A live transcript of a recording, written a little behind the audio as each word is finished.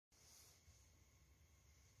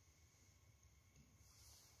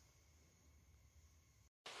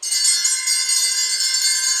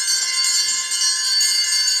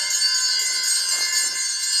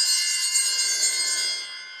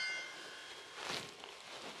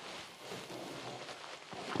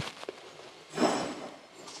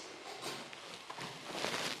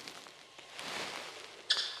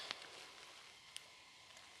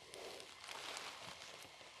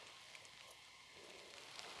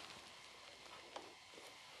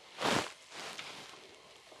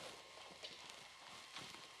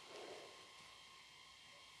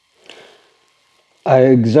I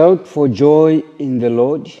exult for joy in the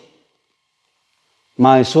Lord.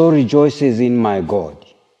 My soul rejoices in my God,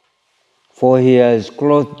 for he has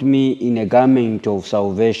clothed me in a garment of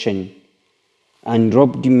salvation and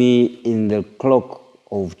robed me in the cloak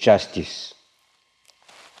of justice.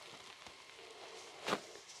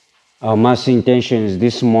 Our mass intentions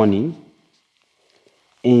this morning,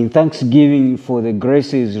 in thanksgiving for the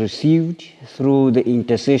graces received through the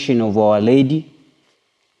intercession of Our Lady,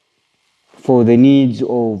 for the needs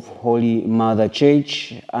of Holy Mother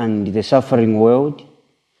Church and the suffering world,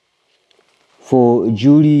 for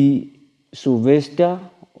Julie Sylvester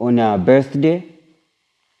on her birthday,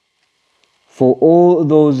 for all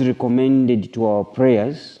those recommended to our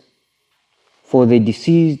prayers, for the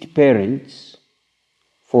deceased parents,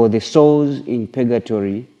 for the souls in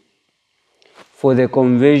purgatory, for the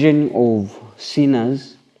conversion of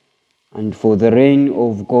sinners, and for the reign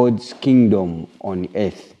of God's kingdom on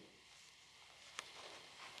earth.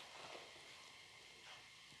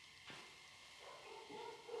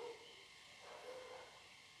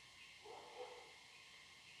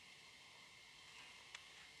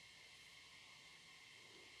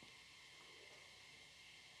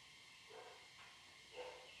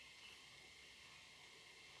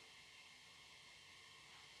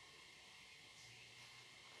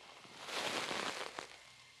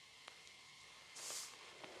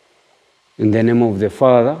 In the name of the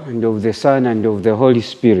Father, and of the Son, and of the Holy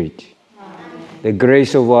Spirit. Amen. The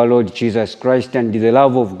grace of our Lord Jesus Christ, and the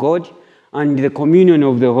love of God, and the communion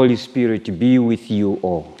of the Holy Spirit be with you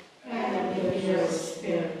all. And with your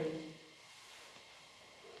spirit.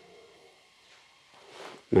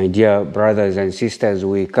 My dear brothers and sisters,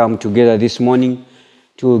 we come together this morning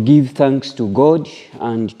to give thanks to God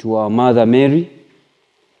and to our Mother Mary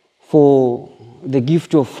for the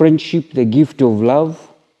gift of friendship, the gift of love.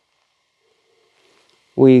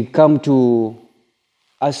 We come to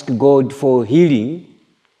ask God for healing,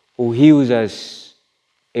 who heals us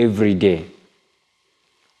every day.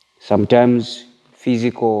 Sometimes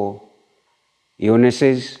physical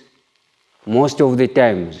illnesses, most of the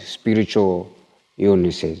times spiritual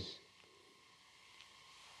illnesses.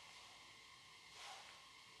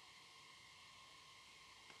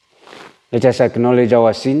 Let us acknowledge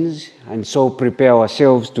our sins and so prepare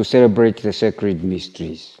ourselves to celebrate the sacred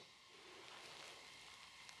mysteries.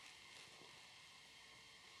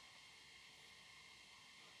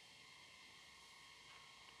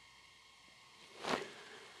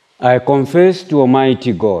 I confess to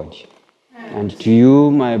Almighty God and to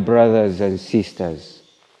you, my brothers and sisters,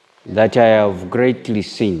 that I have greatly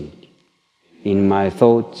sinned in my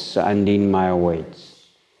thoughts and in my words,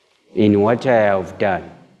 in what I have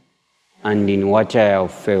done and in what I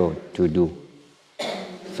have failed to do,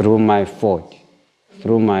 through my fault,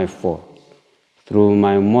 through my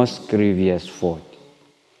most grievous fault.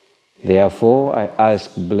 Therefore, I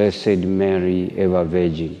ask Blessed Mary, ever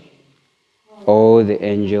Virgin, all the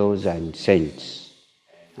angels and saints,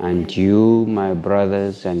 and you, my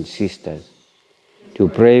brothers and sisters, to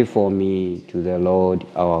pray for me to the Lord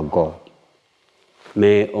our God.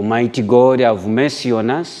 May Almighty God have mercy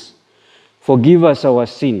on us, forgive us our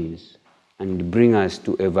sins, and bring us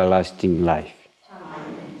to everlasting life.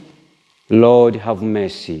 Amen. Lord, have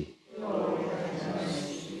mercy. Lord, have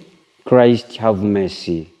mercy. Christ, have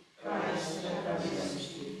mercy. Christ, have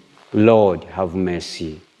mercy. Lord, have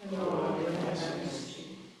mercy.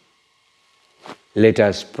 Let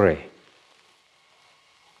us pray.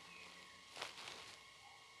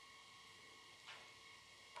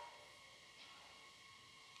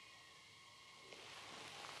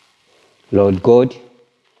 Lord God,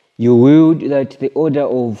 you willed that the order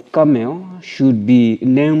of Carmel should be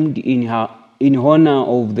named in honor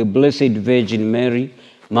of the Blessed Virgin Mary,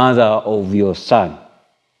 Mother of your Son.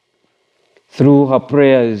 Through her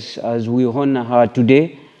prayers, as we honor her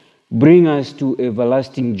today, bring us to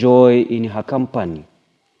everlasting joy in her company.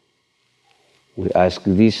 We ask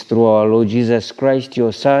this through our Lord Jesus Christ,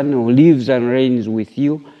 your Son, who lives and reigns with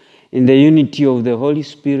you in the unity of the Holy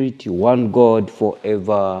Spirit, one God,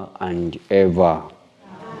 forever and ever. Amen.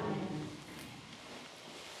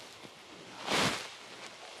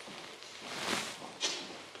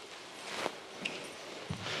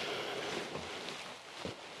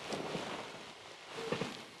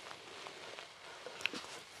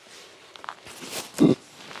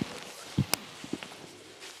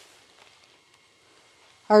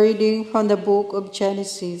 A reading from the book of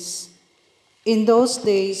Genesis. In those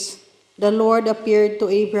days, the Lord appeared to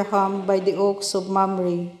Abraham by the oaks of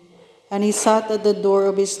Mamre, and he sat at the door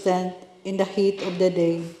of his tent in the heat of the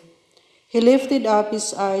day. He lifted up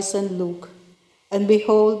his eyes and looked, and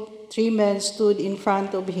behold, 3 men stood in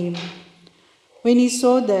front of him. When he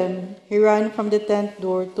saw them, he ran from the tent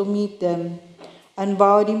door to meet them, and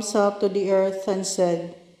bowed himself to the earth and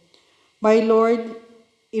said, "My Lord,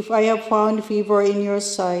 if I have found favor in your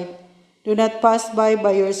sight, do not pass by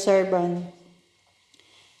your servant.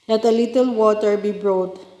 Let a little water be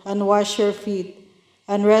brought, and wash your feet,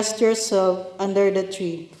 and rest yourself under the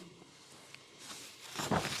tree."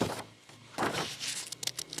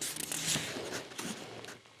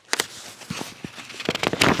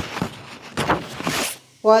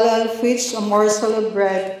 While I'll fetch a morsel of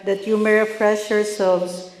bread, that you may refresh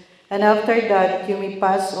yourselves, and after that you may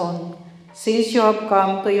pass on, since you have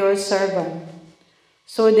come to your servant.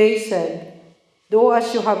 So they said, "Do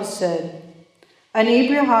as you have said." And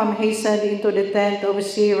Abraham hastened into the tent of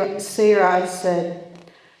Sarah and said,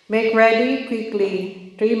 "Make ready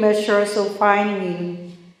quickly 3 measures of fine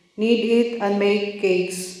meal, knead it and make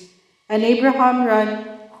cakes." And Abraham ran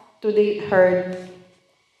to the herd,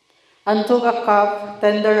 and took a calf,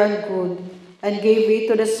 tender and good, and gave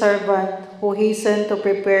it to the servant, who hastened to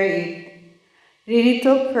prepare it. Then he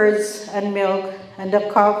took curds and milk, and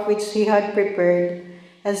the calf which he had prepared,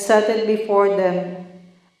 and set it before them.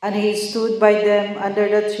 And he stood by them under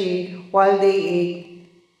the tree while they ate.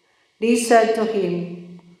 They said to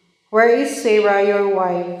him, "Where is Sarah your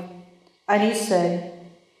wife?" And he said,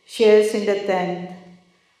 "She is in the tent."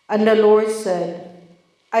 And the Lord said,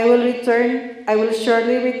 I will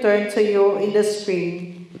surely return to you in the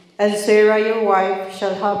spring, and Sarah your wife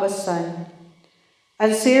shall have a son."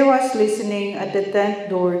 And Sarah was listening at the tent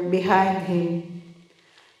door behind him.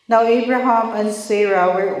 Now Abraham and Sarah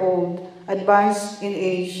were old, advanced in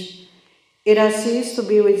age. It has ceased to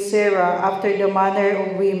be with Sarah after the manner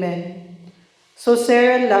of women. So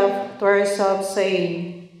Sarah laughed to herself,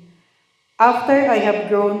 saying, "After I have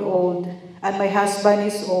grown old, and my husband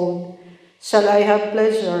is old, shall I have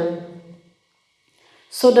pleasure?"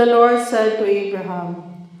 So the Lord said to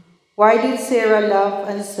Abraham, "Why did Sarah laugh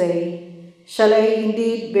and say, 'Shall I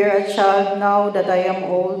indeed bear a child now that I am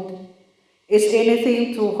old?' Is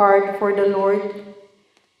anything too hard for the Lord?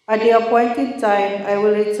 At the appointed time I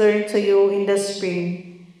will return to you in the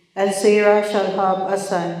spring, and Sarah shall have a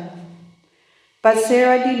son." But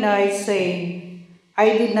Sarah denied, saying,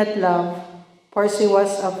 "I did not laugh," for she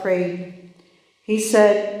was afraid. He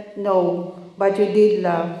said, "No, but you did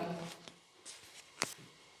laugh."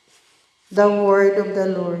 The word of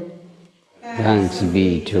the Lord. Thanks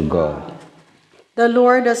be to God. The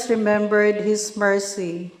Lord has remembered his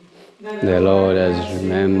mercy. The Lord has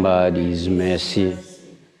remembered his mercy.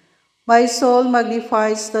 My soul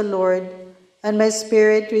magnifies the Lord, and my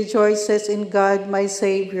spirit rejoices in God my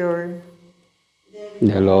Savior.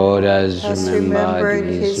 The Lord has Has remembered remembered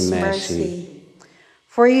his his mercy. mercy.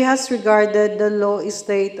 For he has regarded the low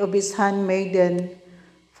estate of his handmaiden.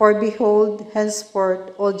 For behold,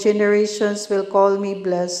 henceforth all generations will call me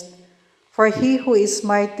blessed. For he who is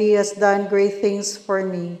mighty has done great things for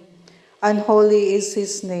me, and holy is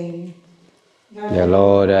his name. The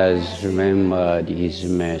Lord has remembered his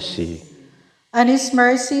mercy. And his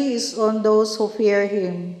mercy is on those who fear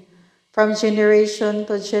him, from generation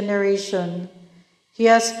to generation. He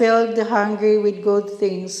has filled the hungry with good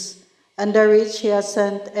things, and the rich he has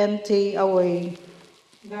sent empty away.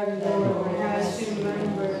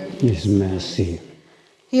 His mercy.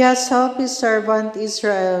 He has helped his servant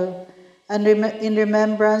Israel, and in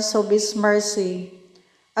remembrance of his mercy,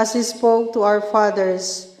 as he spoke to our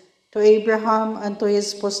fathers, to Abraham and to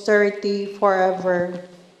his posterity forever.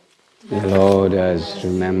 The Lord has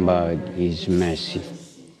remembered his mercy.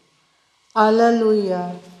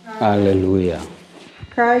 Alleluia. Hallelujah.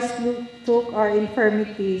 Christ took our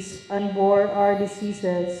infirmities and bore our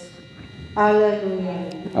diseases. Alleluia.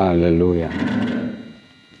 Hallelujah.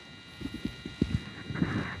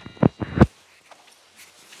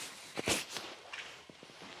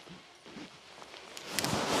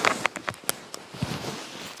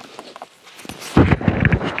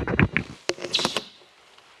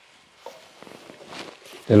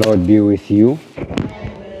 The Lord be with you.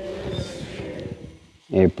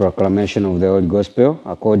 A proclamation of the Holy Gospel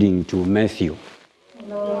according to Matthew.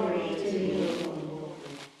 Glory to you.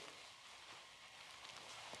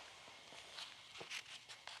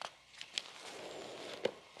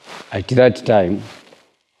 At that time,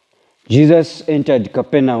 Jesus entered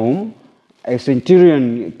Capernaum. A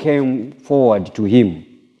centurion came forward to him,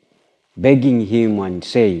 begging him and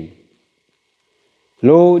saying,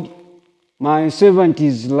 "Lord, my servant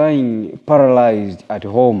is lying paralyzed at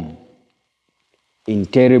home in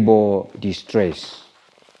terrible distress."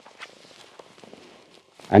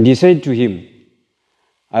 And he said to him,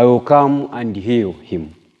 "I will come and heal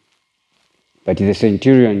him." But the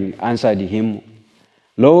centurion answered him,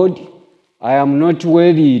 "Lord, I am not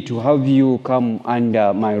worthy to have you come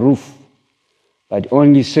under my roof, but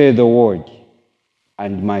only say the word,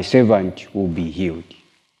 and my servant will be healed.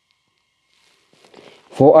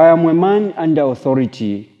 For I am a man under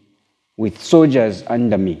authority, with soldiers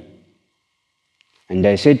under me. And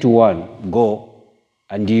I say to one, go,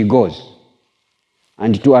 and he goes,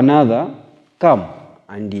 and to another, come,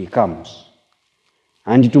 and he comes.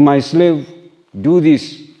 And to my slave, do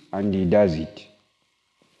this, and he does it.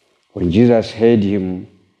 When Jesus heard him,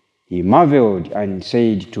 he marveled and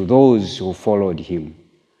said to those who followed him,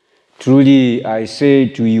 truly I say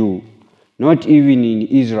to you, not even in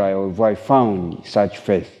Israel have I found such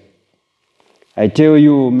faith. I tell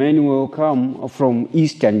you, men will come from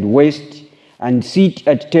east and west and sit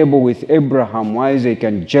at table with Abraham, Isaac,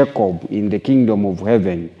 and Jacob in the kingdom of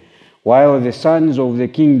heaven, while the sons of the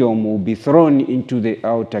kingdom will be thrown into the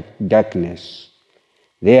outer darkness.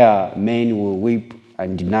 There men will weep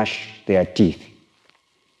and gnash their teeth.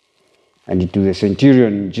 And to the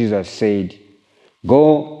centurion Jesus said,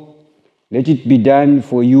 go, let it be done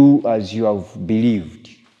for you as you have believed.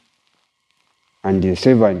 And the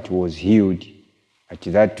servant was healed at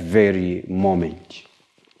that very moment.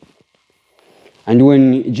 And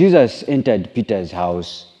when Jesus entered Peter's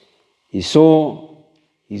house, he saw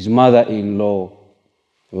his mother-in-law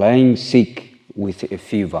lying sick with a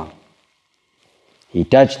fever. He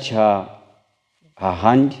touched her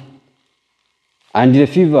hand, and the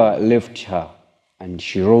fever left her, and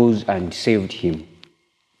she rose and saved him.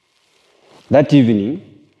 That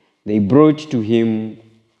evening, they brought to him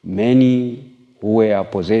many who were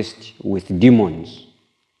possessed with demons,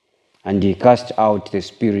 and he cast out the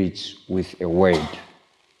spirits with a word,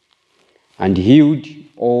 and healed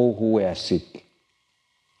all who were sick.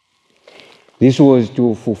 This was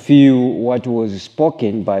to fulfill what was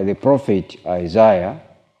spoken by the prophet Isaiah.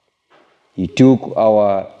 He took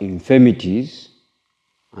our infirmities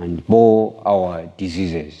and bore our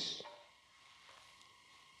diseases.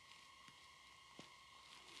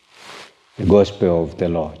 The Gospel of the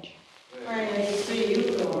Lord. Praise to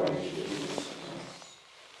you, Lord.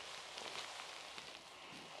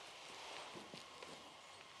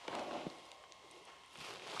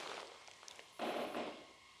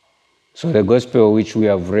 So the Gospel which we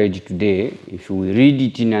have read today, if we read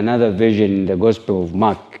it in another version, in the Gospel of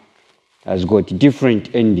Mark, has got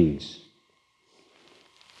different endings.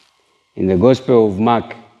 In the Gospel of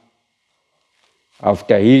Mark,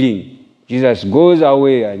 after healing, Jesus goes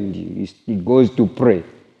away and he goes to pray.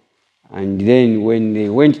 And then when they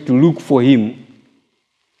went to look for him,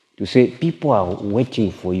 to say, people are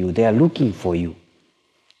waiting for you, they are looking for you.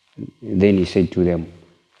 Then he said to them,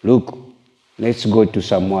 look, let's go to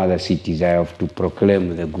some other cities. I have to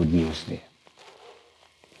proclaim the good news there.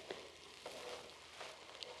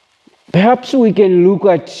 Perhaps we can look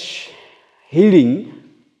at healing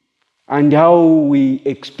and how we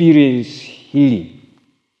experience healing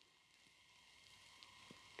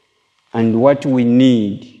and what we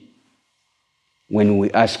need when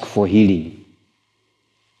we ask for healing.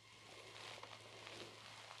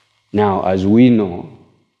 Now, as we know,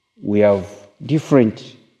 we have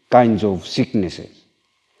different kinds of sicknesses.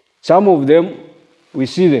 Some of them, we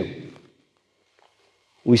see them.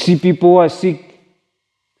 We see people who are sick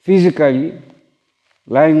physically,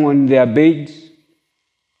 lying on their beds,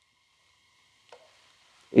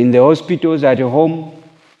 in the hospitals, at home,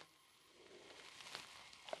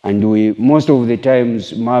 and we most of the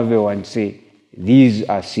times marvel and say, these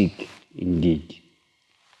are sick indeed.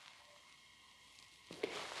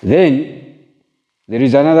 Then, there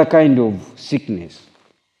is another kind of sickness.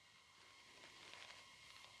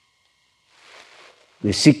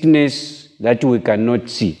 The sickness that we cannot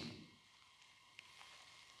see.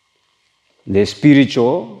 The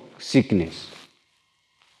spiritual sickness.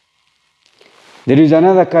 There is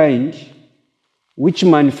another kind which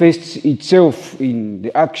manifests itself in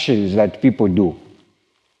the actions that people do.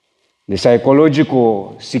 The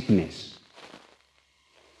psychological sickness,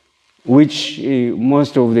 which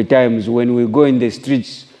most of the times when we go in the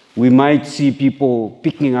streets, we might see people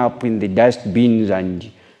picking up in the dustbins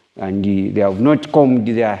and they have not combed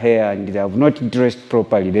their hair and they have not dressed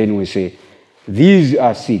properly. Then we say, these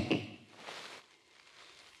are sick.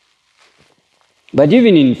 But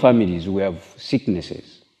even in families, we have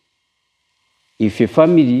sicknesses. If a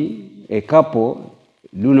family, a couple,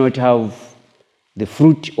 do not have the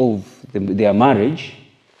fruit of their marriage,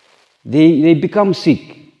 they become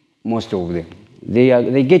sick, most of them.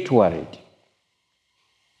 They get worried.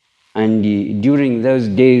 And during those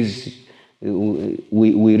days,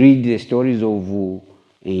 we read the stories of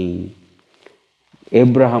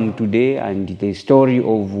Abraham today, and the story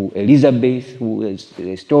of Elizabeth, who is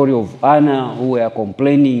the story of Anna, who were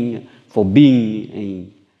complaining for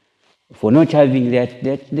for not having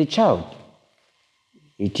the child.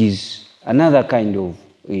 It is another kind of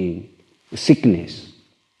sickness.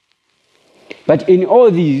 But in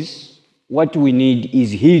all these, what we need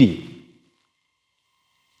is healing.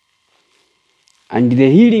 And the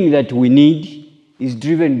healing that we need is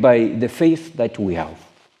driven by the faith that we have.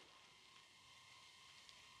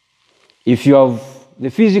 If you have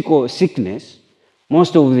the physical sickness,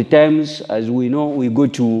 most of the times, as we know, we go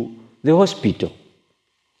to the hospital.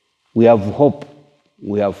 We have hope,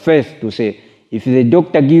 we have faith to say, if the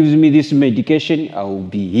doctor gives me this medication, I will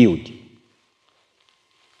be healed.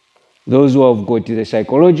 Those who have got the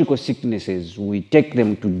psychological sicknesses, we take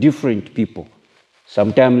them to different people,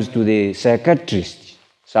 sometimes to the psychiatrist,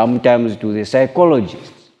 sometimes to the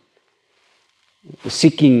psychologist,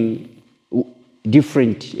 seeking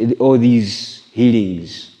all these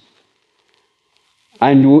healings.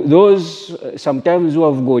 And those sometimes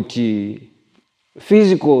who have got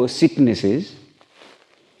physical sicknesses,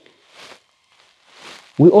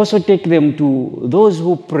 we also take them to those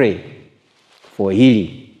who pray for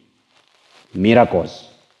healing, miracles.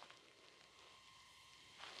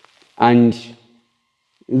 And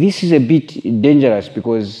this is a bit dangerous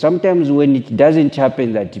because sometimes when it doesn't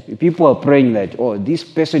happen that people are praying that, oh, this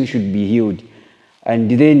person should be healed,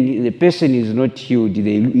 and then the person is not healed,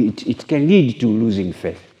 it can lead to losing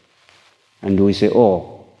faith. And we say,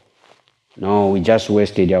 oh, no, we just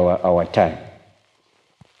wasted our time.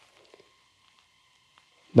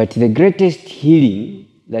 But the greatest healing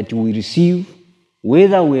that we receive,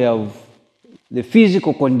 whether we have the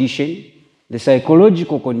physical condition, the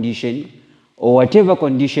psychological condition, or whatever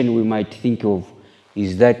condition we might think of,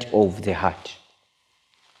 is that of the heart.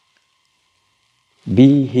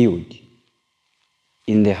 Being healed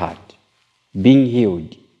in the heart, being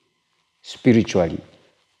healed spiritually,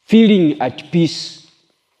 feeling at peace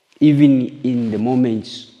even in the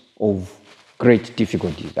moments of great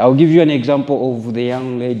difficulties. I'll give you an example of the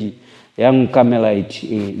young lady, young Carmelite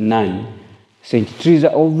nun, Saint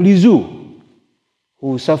Teresa of Lisieux,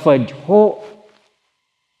 who suffered all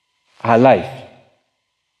her life,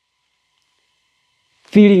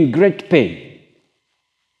 feeling great pain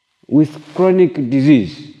with chronic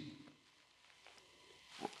disease.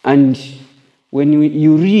 And when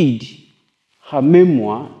you read her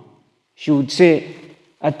memoir, she would say,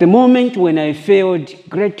 at the moment when I felt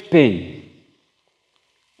great pain,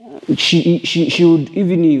 she would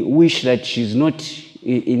even wish that she's not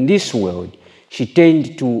in this world. She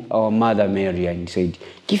turned to our Mother Mary and said,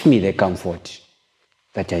 give me the comfort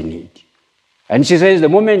that I need. And she says, the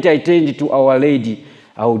moment I turned to Our Lady,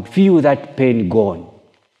 I would feel that pain gone,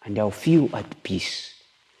 and I'll feel at peace.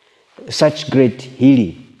 Such great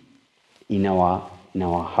healing in our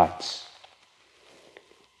hearts.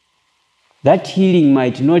 That healing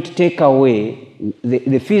might not take away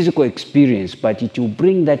the physical experience, but it will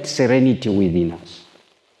bring that serenity within us.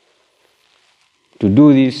 To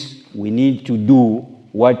do this, we need to do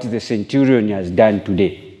what the centurion has done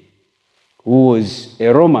today, who was a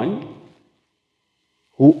Roman,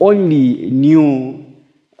 who only knew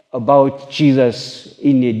about Jesus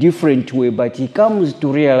in a different way, but he comes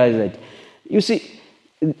to realize that, you see,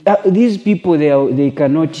 these people, they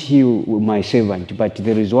cannot heal my servant, but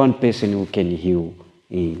there is one person who can heal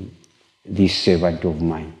this servant of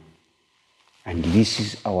mine. And this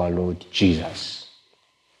is our Lord Jesus.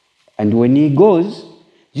 And when he goes,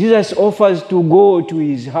 Jesus offers to go to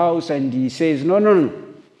his house and he says, no,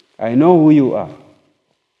 I know who you are.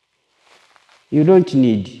 You don't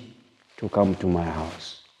need to come to my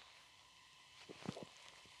house.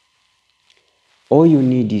 All you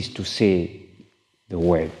need is to say the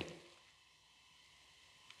word.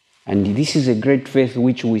 And this is a great faith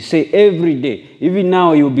which we say every day. Even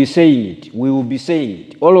now you'll be saying it. We will be saying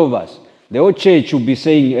it. All of us. The whole church will be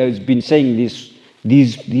saying, has been saying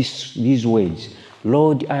these words.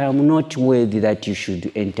 Lord, I am not worthy that you should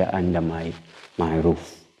enter under my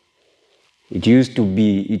roof. It used to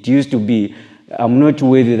be, I'm not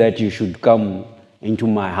worthy that you should come into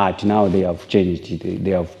my heart. Now they have changed it.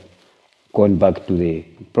 They have gone back to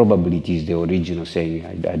probably it is the original saying,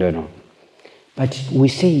 I don't know. But we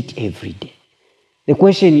say it every day. The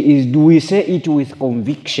question is, do we say it with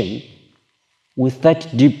conviction, with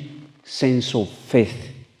that deep sense of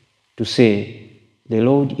faith, to say, the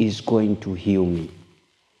Lord is going to heal me.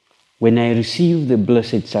 When I receive the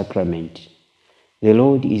Blessed Sacrament, the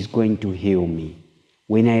Lord is going to heal me.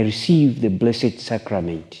 When I receive the Blessed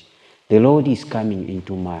Sacrament, the Lord is coming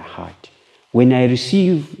into my heart. When I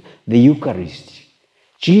receive the Eucharist,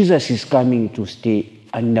 Jesus is coming to stay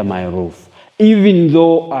under my roof, even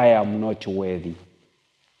though I am not worthy.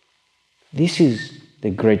 This is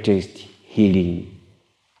the greatest healing,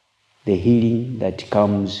 the healing that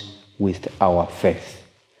comes with our faith.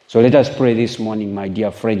 So let us pray this morning, my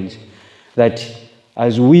dear friends, that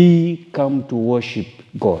as we come to worship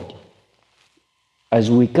God,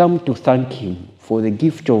 as we come to thank Him for the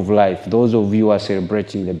gift of life, those of you who are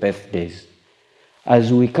celebrating the birthdays,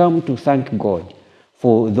 as we come to thank God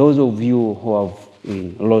for those of you who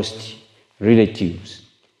have lost relatives,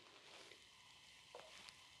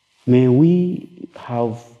 may we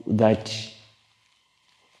have that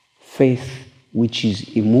faith which is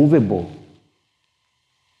immovable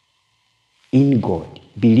in God,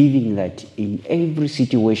 believing that in every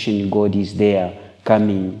situation God is there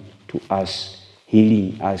coming to us,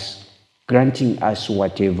 healing us, granting us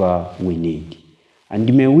whatever we need.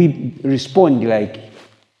 And may we respond like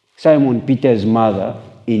Simon Peter's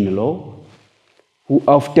mother-in-law, who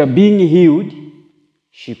after being healed,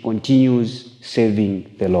 she continues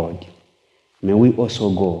serving the Lord. May we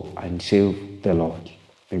also go and serve the Lord.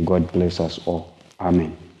 May God bless us all.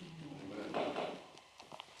 Amen.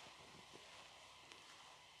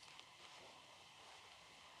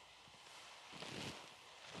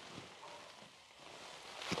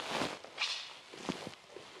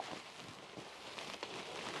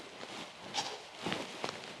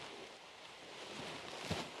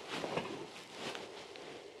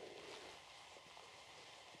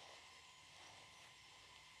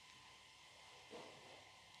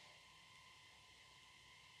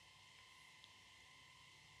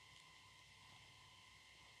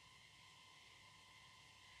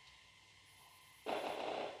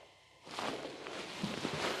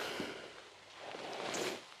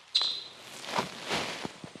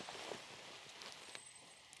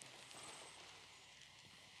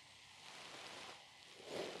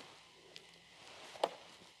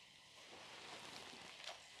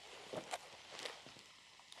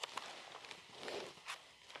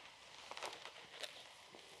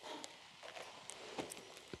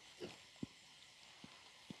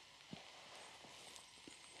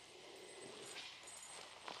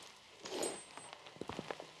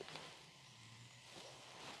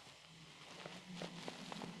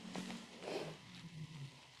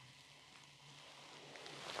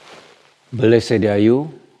 Blessed are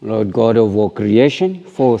you, Lord God of all creation,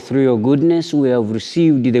 for through your goodness we have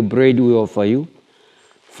received the bread we offer you,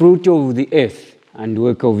 fruit of the earth and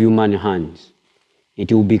work of human hands.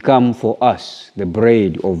 It will become for us the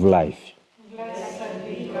bread of life. Blessed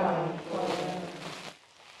be God forever.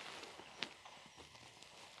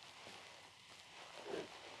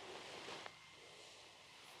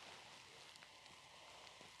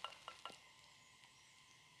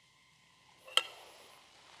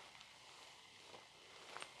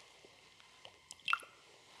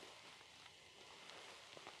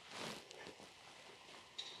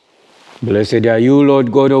 Blessed are you,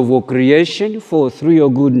 Lord God of all creation, for through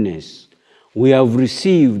your goodness we have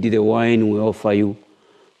received the wine we offer you,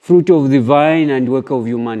 fruit of the vine and work of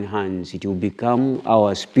human hands. It will become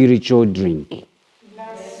our spiritual drink.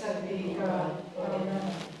 Blessed be God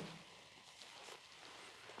forever.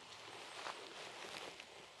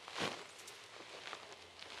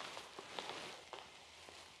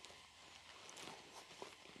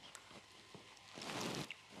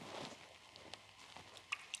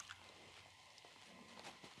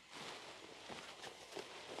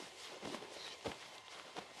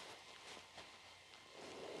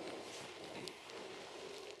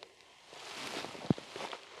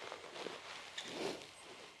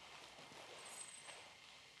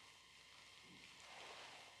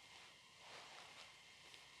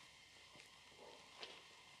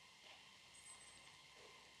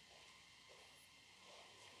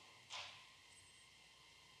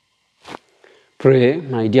 Pray,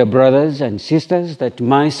 my dear brothers and sisters, that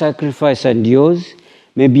my sacrifice and yours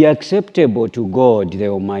may be acceptable to God, the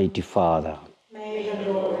Almighty Father. May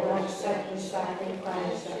the Lord accept the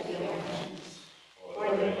sacrifice at your hands,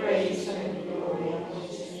 for the praise and the glory of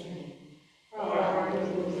his name, for our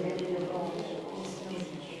good and the good of his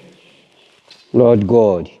name. Lord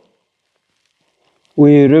God,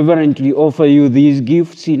 we reverently offer you these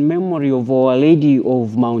gifts in memory of Our Lady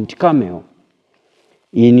of Mount Carmel.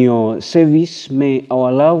 In your service, may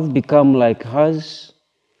our love become like hers,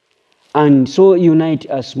 and so unite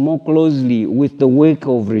us more closely with the work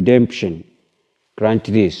of redemption. Grant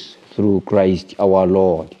this through Christ our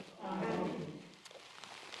Lord. Amen.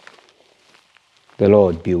 The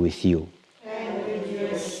Lord be with you. And with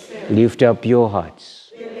your spirit, Lift up your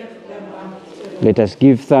hearts. we lift them up to Let us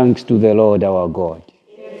give thanks to the Lord our God.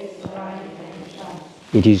 it is right and just.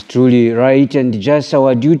 It is truly right and just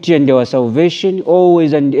our duty and our salvation,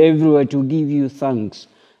 always and everywhere, to give you thanks,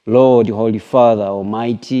 Lord, Holy Father,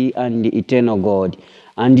 Almighty and Eternal God,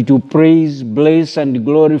 and to praise, bless, and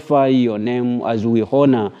glorify your name as we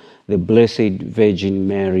honor the Blessed Virgin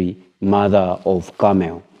Mary, Mother of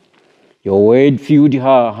Carmel. Your word filled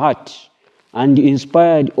her heart and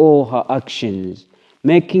inspired all her actions,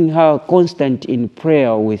 making her constant in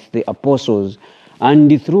prayer with the apostles,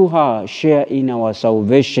 and through her share in our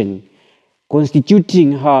salvation,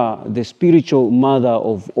 constituting her the spiritual mother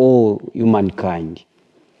of all humankind.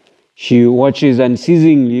 She watches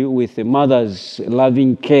unceasingly with a mother's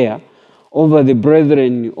loving care over the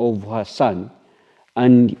brethren of her Son,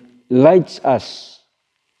 and lights us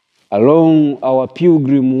along our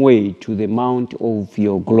pilgrim way to the mount of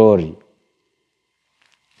your glory,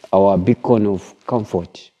 our beacon of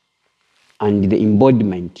comfort and the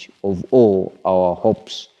embodiment of all our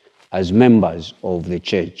hopes as members of the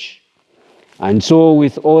church. And so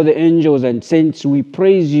with all the angels and saints, we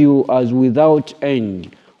praise you as without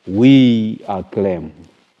end we acclaim.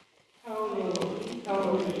 Holy,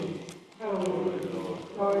 holy, holy,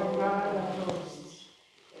 Lord God of hosts,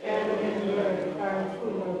 heaven and earth are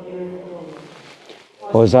full of your glory.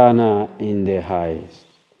 Hosanna in the highest.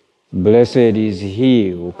 Blessed is he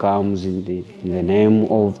who comes in the name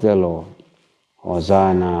of the Lord.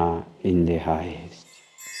 Hosanna in the highest.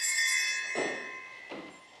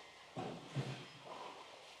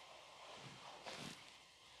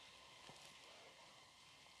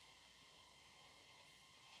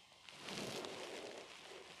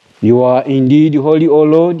 You are indeed holy, O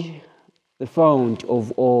Lord, the fount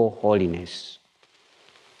of all holiness.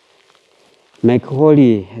 Make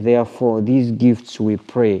holy, therefore, these gifts, we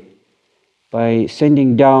pray, by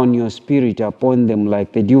sending down your Spirit upon them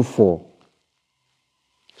like the dewfall,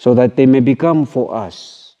 so that they may become for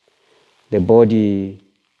us the body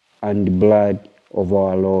and blood of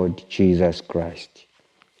our Lord Jesus Christ.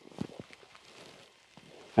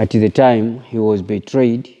 At the time he was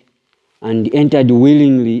betrayed and entered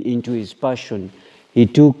willingly into his passion, he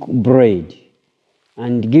took bread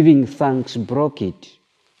and, giving thanks, broke it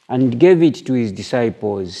and gave it to his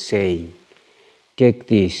disciples, saying, "Take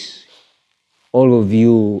this, all of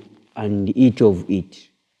you, and eat of it.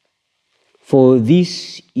 For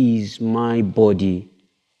this is my body,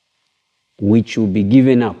 which will be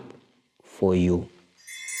given up for you."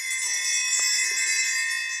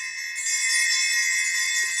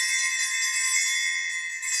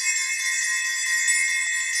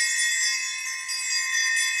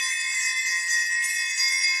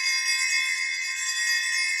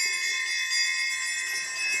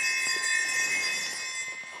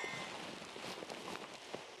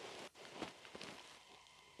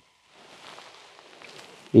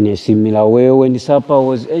 In a similar way, when supper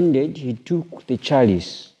was ended, he took the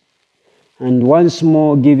chalice, and once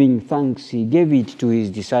more giving thanks, he gave it to his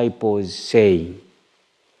disciples, saying,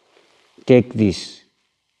 "Take this,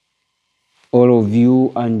 all of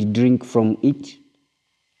you, and drink from it.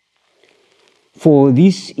 For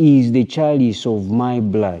this is the chalice of my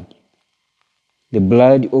blood, the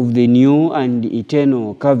blood of the new and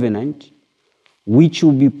eternal covenant, which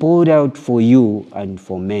will be poured out for you and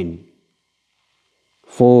for men,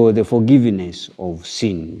 for the forgiveness of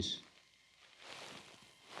sins.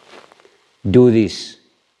 Do this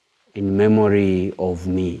in memory of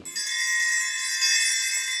me."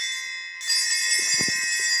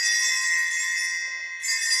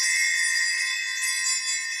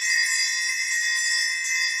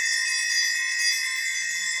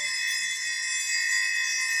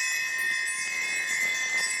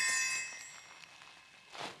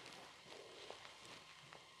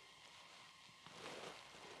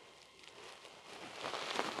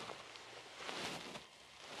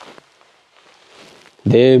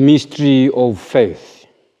 The mystery of faith.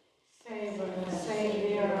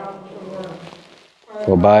 Savior of the world,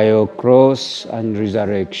 For by your cross and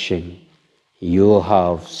resurrection, you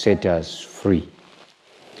have set us free.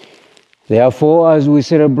 Therefore, as we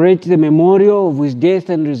celebrate the memorial of his death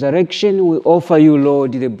and resurrection, we offer you,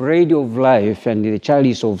 Lord, the bread of life and the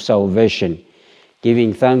chalice of salvation,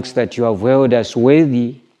 giving thanks that you have held us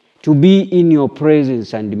worthy to be in your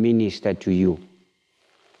presence and minister to you.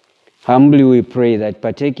 Humbly we pray that,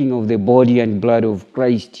 partaking of the body and blood of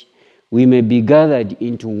Christ, we may be gathered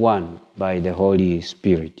into one by the Holy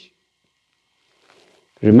Spirit.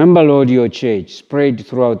 Remember, Lord, your church spread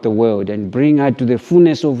throughout the world, and bring her to the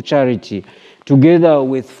fullness of charity, together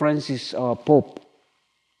with Francis, our Pope,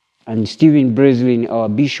 and Stephen Breslin, our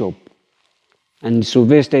Bishop, and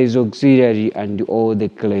Sylvester, his auxiliary, and all the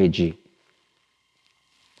clergy.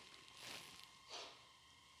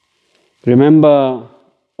 Remember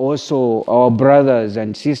also our brothers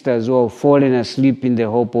and sisters who have fallen asleep in the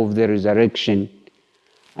hope of the resurrection,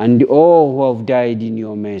 and all who have died in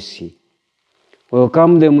your mercy.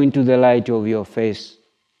 Welcome them into the light of your face.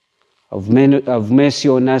 Have mercy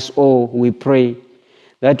on us all, we pray,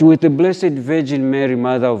 that with the Blessed Virgin Mary,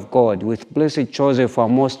 Mother of God, with Blessed Joseph, our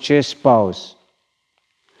most chaste spouse,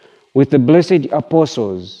 with the blessed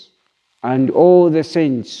apostles, and all the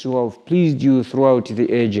saints who have pleased you throughout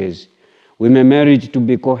the ages, we may merit to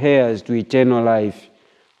be co-heirs to eternal life,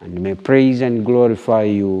 and may praise and glorify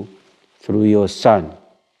you through your Son,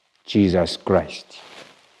 Jesus Christ.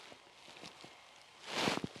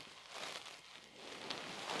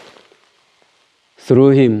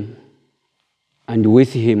 Through him, and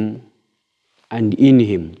with him, and in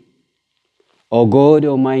him, O God,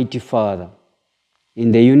 Almighty Father,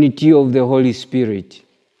 in the unity of the Holy Spirit,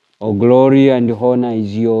 all glory and honor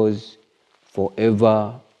is yours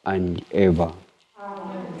forever and ever.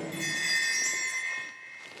 Amen.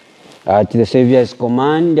 At the Savior's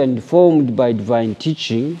command and formed by divine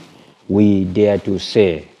teaching, we dare to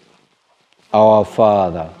say, Our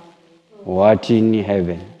Father, who art in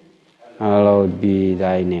heaven, hallowed be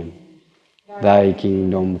thy name. Thy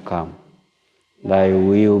kingdom come, thy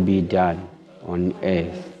will be done on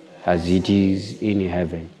earth as it is in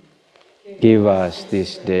heaven. Give us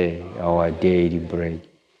this day our daily bread,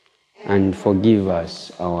 and forgive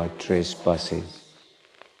us our trespasses,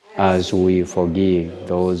 as we forgive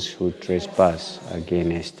those who trespass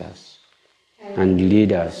against us. And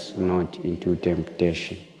lead us not into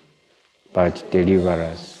temptation, but deliver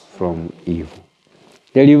us from evil.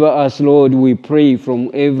 Deliver us, Lord, we pray,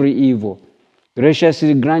 from every evil.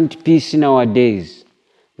 Graciously grant peace in our days,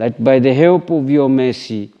 that by the help of your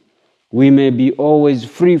mercy we may be always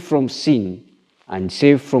free from sin and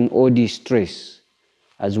safe from all distress,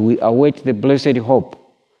 as we await the blessed hope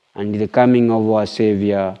and the coming of our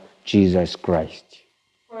Savior, Jesus Christ.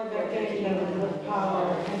 For the kingdom, the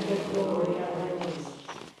power, and the glory are yours,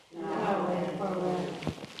 now and forever.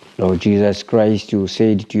 Lord Jesus Christ, you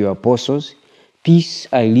said to your apostles, Peace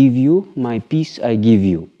I leave you, my peace I give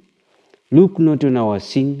you. Look not on our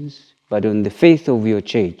sins, but on the faith of your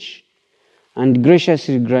church, and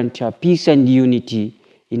graciously grant her peace and unity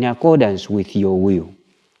in accordance with your will,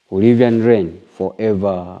 who live and reign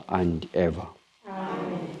forever and ever.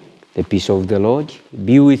 Amen. The peace of the Lord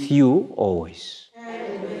be with you always.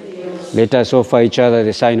 And with yours. Let us offer each other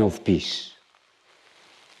the sign of peace.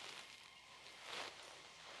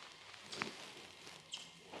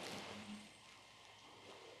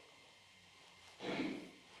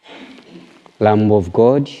 Lamb of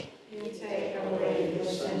God, You take away the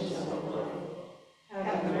sins of the world.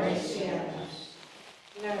 Have mercy on us.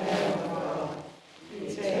 Lamb of God, you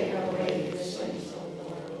take away the sins of the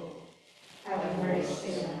world. Have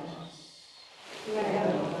mercy on us. Lamb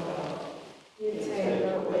of God, you take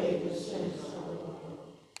away the sins of the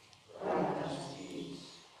world. Grant us peace.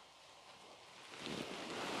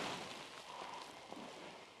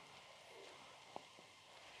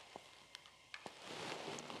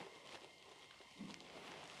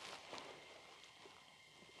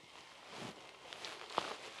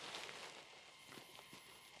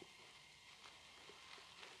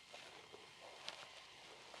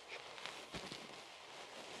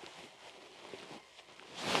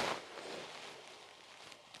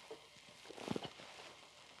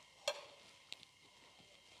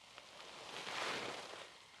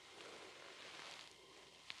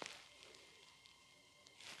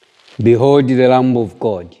 behold the Lamb of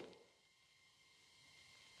God.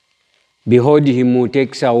 Behold him who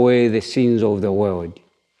takes away the sins of the world.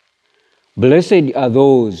 Blessed are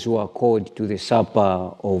those who are called to the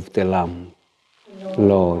supper of the Lamb.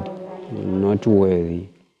 Lord, I am not worthy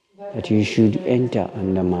that you should enter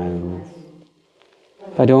under my roof,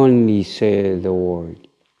 but only say the word,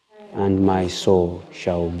 and my soul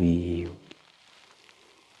shall be healed.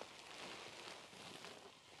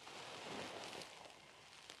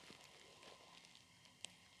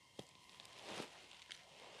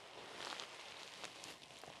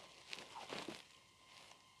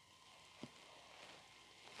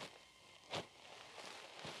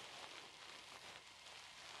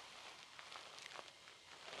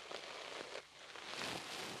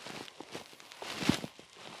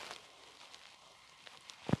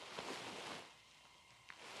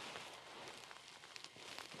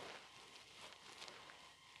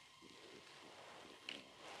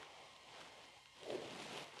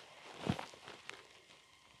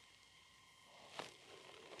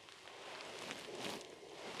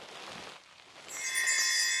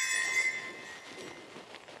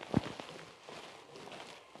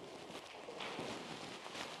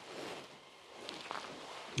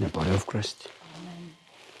 The body of Christ.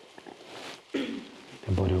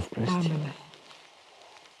 The body of Christ. Amen.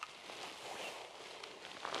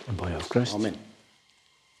 The body of Christ. Amen.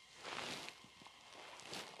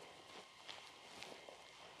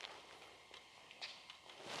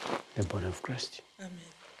 The body of Christ. Amen.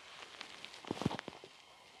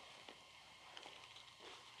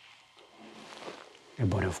 The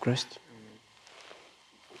body of Christ.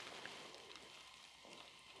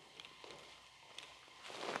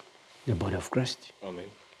 The body of Christ.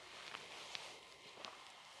 Amen.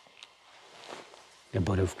 The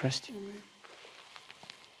body of Christ.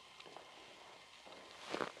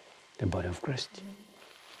 The body of Christ.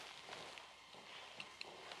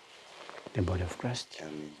 The body of Christ.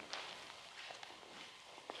 Amen.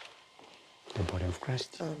 The body of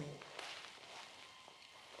Christ. Amen.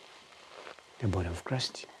 The body of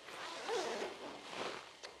Christ.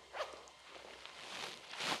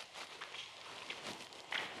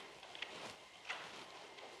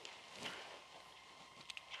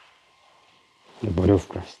 The body of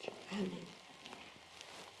Christ. Amen.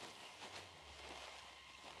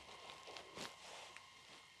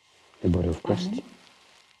 The body of Christ.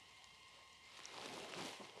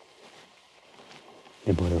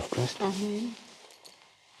 The body of Christ. Amen.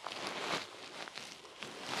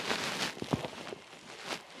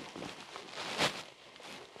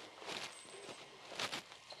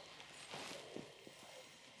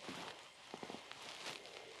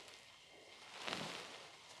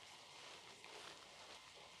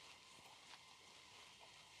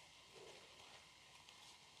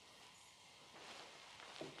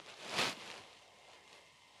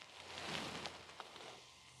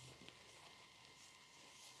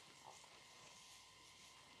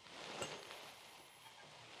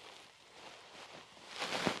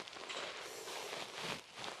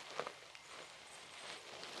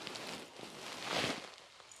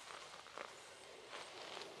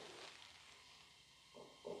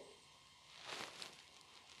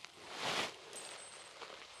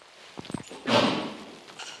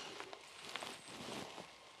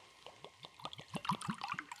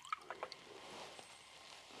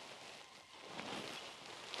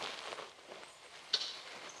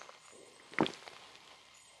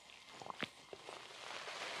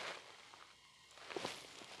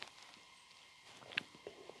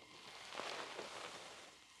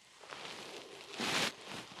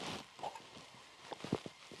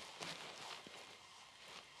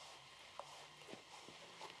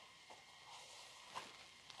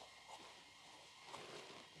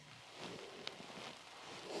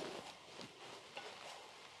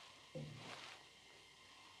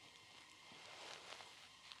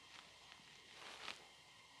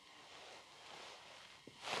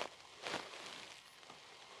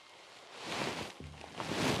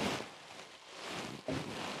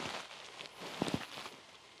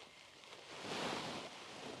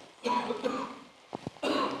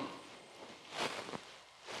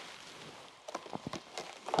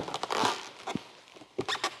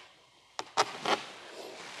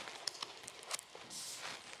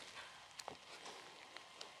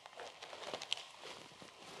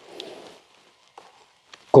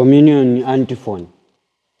 Communion antiphon.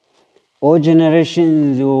 All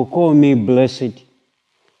generations will call me blessed,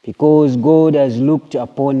 because God has looked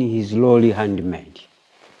upon his lowly handmaid.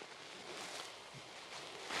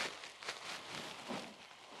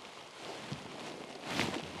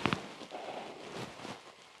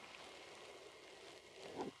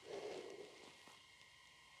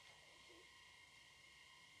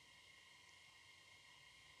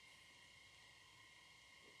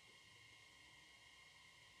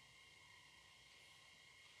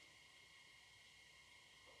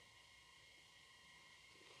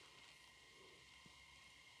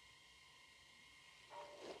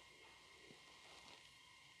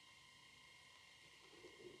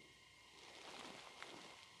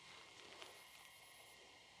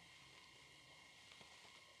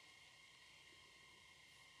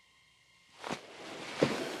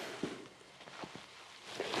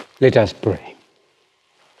 Let us pray.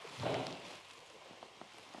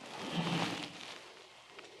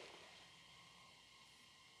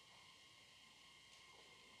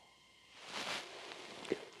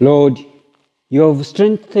 Lord, you have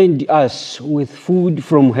strengthened us with food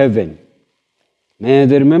from heaven. May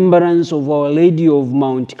the remembrance of Our Lady of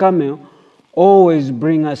Mount Carmel always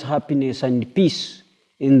bring us happiness and peace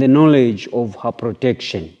in the knowledge of her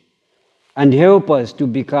protection, and help us to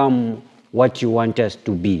become what you want us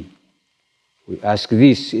to be. We ask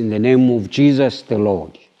this in the name of Jesus the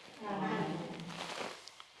Lord. Amen.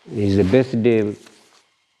 It is the birthday.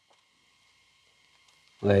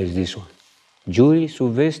 Where is this one? Julie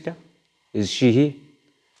Sylvester, is she here?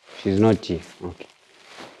 She's not here. Okay.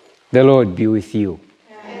 The Lord be with you.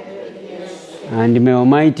 And may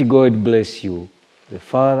Almighty God bless you, the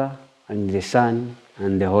Father, and the Son,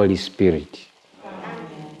 and the Holy Spirit.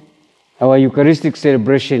 Amen. Our Eucharistic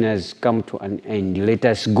celebration has come to an end. Let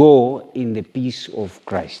us go in the peace of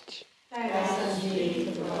Christ. Thanks be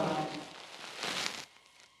to God.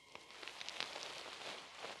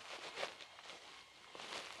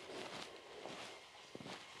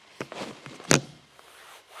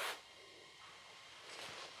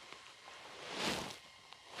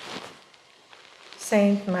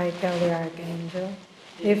 Saint Michael the Archangel,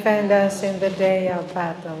 defend us in the day of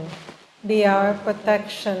battle. Be our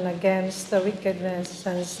protection against the wickedness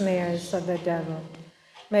and snares of the devil.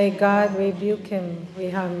 May God rebuke him, we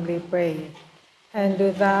humbly pray. And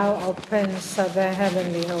do thou, O Prince of the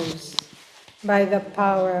heavenly hosts, by the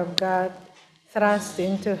power of God, thrust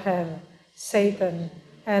into hell Satan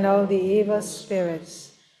and all the evil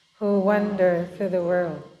spirits who wander through the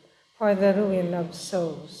world for the ruin of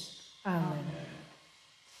souls. Amen.